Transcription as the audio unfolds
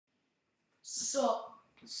So,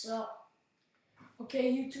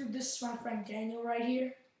 okay, YouTube, this is my friend Daniel right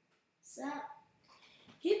here. Sup?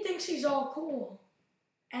 He thinks he's all cool,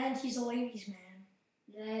 and he's a ladies' man.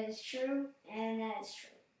 That is true, and that is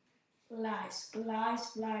true. Lies,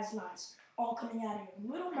 lies, lies, lies, all coming out of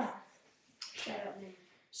your little mouth. Shut up, man.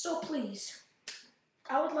 So please,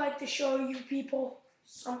 I would like to show you people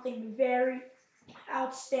something very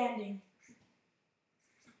outstanding.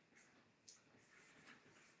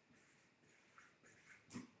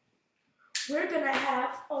 We're gonna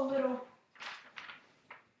have a little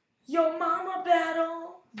Yo Mama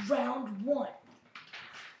battle round 1.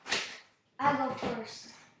 I go first.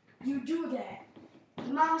 You do that. Your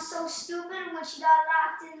mom was so stupid when she got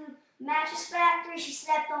locked in the mattress factory, she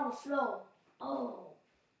slept on the floor. Oh,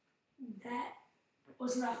 that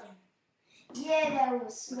was nothing. Yeah, that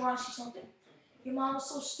was. You want to see something? Your mom was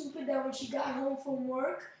so stupid that when she got home from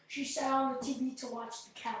work, she sat on the TV to watch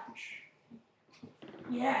the couch.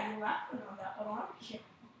 Yeah, you're laughing on that, but I'm kidding.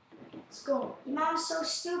 Let's go. Your mom was so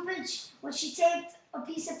stupid when she taped a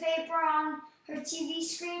piece of paper on her TV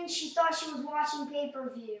screen, she thought she was watching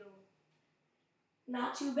pay-per-view.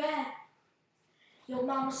 Not too bad. Your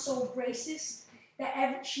mom was so racist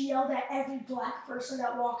that she yelled at every black person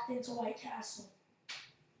that walked into White Castle.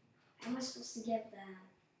 How am I supposed to get that?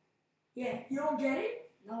 Yeah, you don't get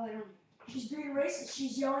it? No, I don't. She's being racist.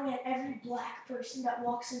 She's yelling at every black person that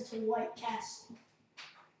walks into White Castle.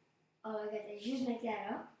 Oh, I got that. Did you just make that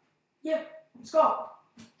up? Yeah, let's go.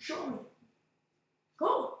 Show me.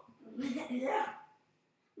 Go. Yeah.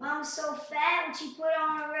 Mom was so fat when she put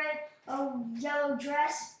on a yellow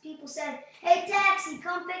dress. People said, "Hey, taxi,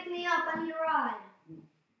 come pick me up. I need a ride."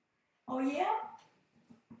 Oh, yeah?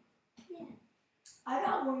 Yeah. I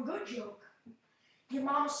got one good joke. Your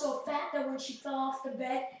mom was so fat that when she fell off the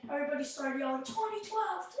bed, everybody started yelling, 2012,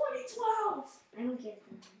 2012. I don't get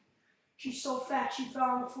that. She's so fat, she fell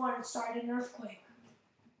on the floor and started an earthquake.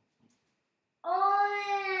 Oh,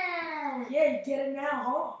 yeah. Yeah, you get it now,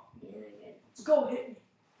 huh? Yeah, I get it. Let's go, hit me.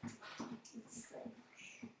 It's like...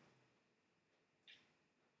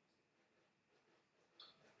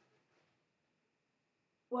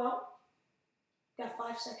 Well, got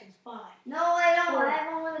 5 seconds. 5. No, I don't. 4. I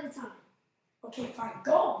have unlimited time. Okay, fine,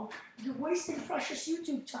 go. You're wasting precious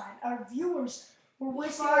YouTube time. Our viewers were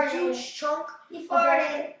wasting a farted. huge chunk. He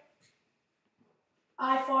farted.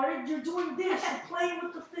 I farted. You're doing this. You're playing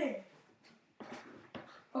with the thing.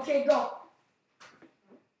 Okay, go.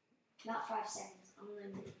 Not 5 seconds.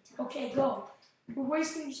 Unlimited time. Okay, go. We're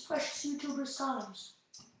wasting these precious YouTubers' times.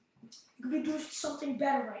 You could be doing something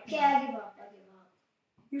better right Okay, now. I give up. I give up.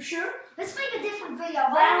 You sure? Let's make a different video.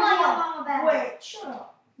 Round Why do I one. Mama back? Wait, shut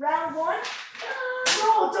up. Round 1?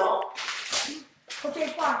 No, don't. Okay,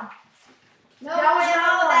 fine. No, That was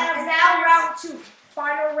round 1. And now round 2.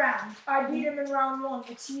 Final round. I beat him in round 1.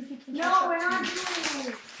 Let's see if he can catch up No, we're to not me. doing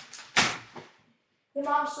it. Your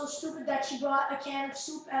mom's so stupid that she brought a can of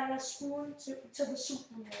soup and a spoon to the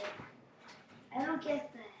Super Bowl. I don't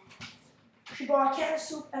get that. She brought a can of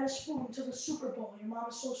soup and a spoon to the Super Bowl. Your mom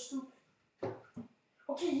is so stupid.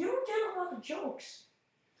 Okay, you don't get a lot of jokes.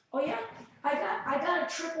 Oh yeah? I got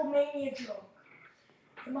a triple mania joke.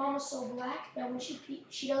 Your mom is so black that when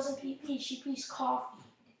she doesn't pee, she pees coffee.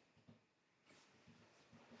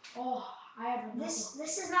 Oh, I have another.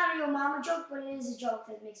 This is not a Yo Mama joke, but it is a joke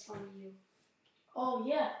that makes fun of you. Oh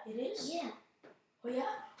yeah, it is? Yeah. Oh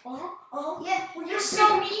yeah? Uh-huh. Yeah. Well, You're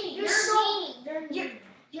so mean. You're so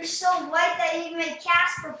white that you even make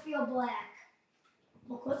Casper feel black.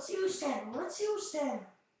 Look, let's see who's tanner. Let's see who's tanner.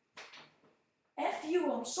 F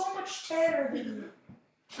you, I'm so much tanner than you.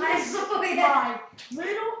 I saw My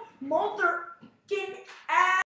little mother-king ass.